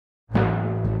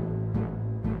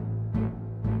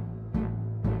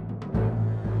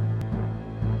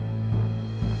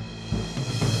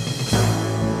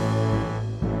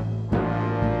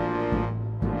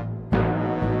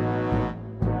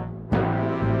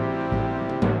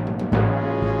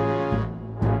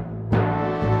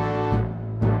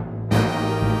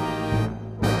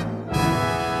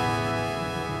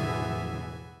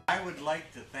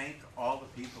like to thank all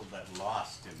the people that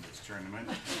lost in this tournament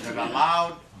that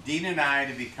allowed Dean and I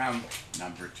to become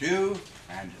number 2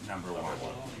 and number 1.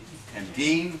 And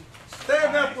Dean,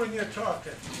 stand up when you're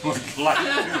talking. Would like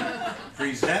to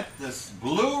present this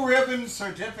blue ribbon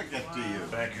certificate to you.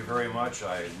 Thank you very much.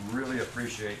 I really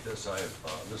appreciate this.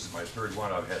 This is my 3rd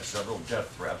one. I've had several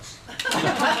death threats.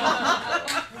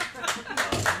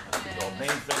 The main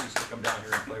thing is to come down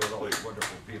here and play with all these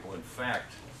wonderful people. In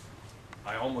fact,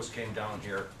 I almost came down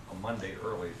here a Monday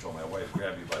early until my wife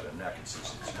grabbed me by the neck and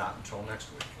says, it's not until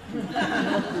next week. So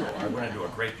I went into a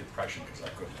great depression because I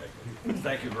couldn't make it.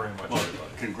 Thank you very much,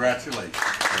 everybody. Congratulations.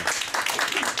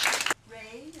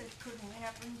 Ray, it couldn't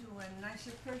happen to a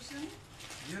nicer person.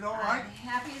 You know, I'm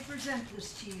happy to present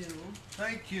this to you.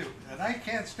 thank you. And I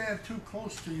can't stand too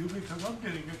close to you because I'm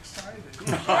getting excited.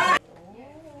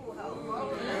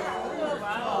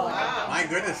 My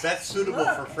goodness, that's suitable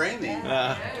for framing. Okay.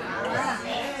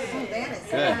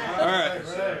 All right.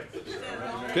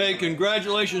 Okay,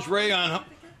 congratulations, Ray, on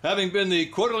having been the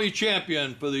quarterly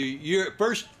champion for the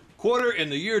first quarter in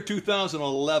the year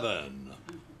 2011.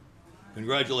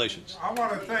 Congratulations. I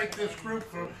want to thank this group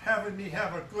for having me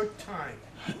have a good time.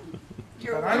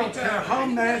 But I don't care how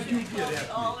mad you get at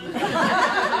me.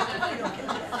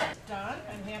 Don,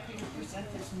 I'm happy to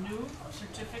present these new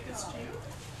certificates to you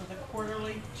for the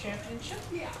quarterly championship.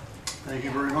 Thank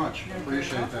you very much.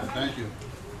 Appreciate that. Thank you.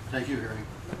 Thank you, Harry.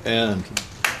 And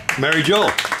Mary Jo.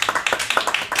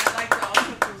 I'd like to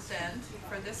also present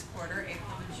for this quarter,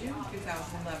 April to June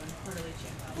 2011 quarterly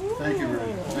championship. Thank you,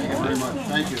 Harry. Thank you very much.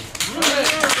 Thank you.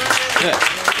 Yeah.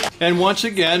 And once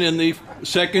again, in the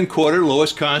second quarter,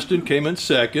 Lois Constant came in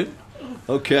second.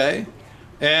 Okay.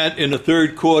 And in the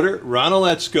third quarter, Ronald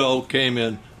Letsko came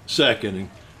in second.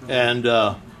 And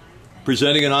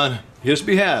presenting it on his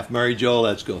behalf, Mary Jo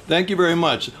Letsko. Thank you very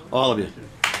much, all of you.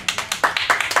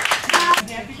 I'm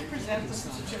happy to present this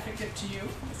certificate to you,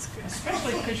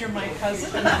 especially because you're my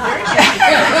cousin. And I'm very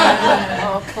happy.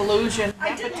 Oh, collusion.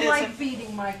 I didn't like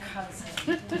beating my cousin.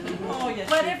 Oh, yes,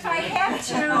 But you if I did. had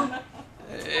to...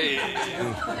 Hey.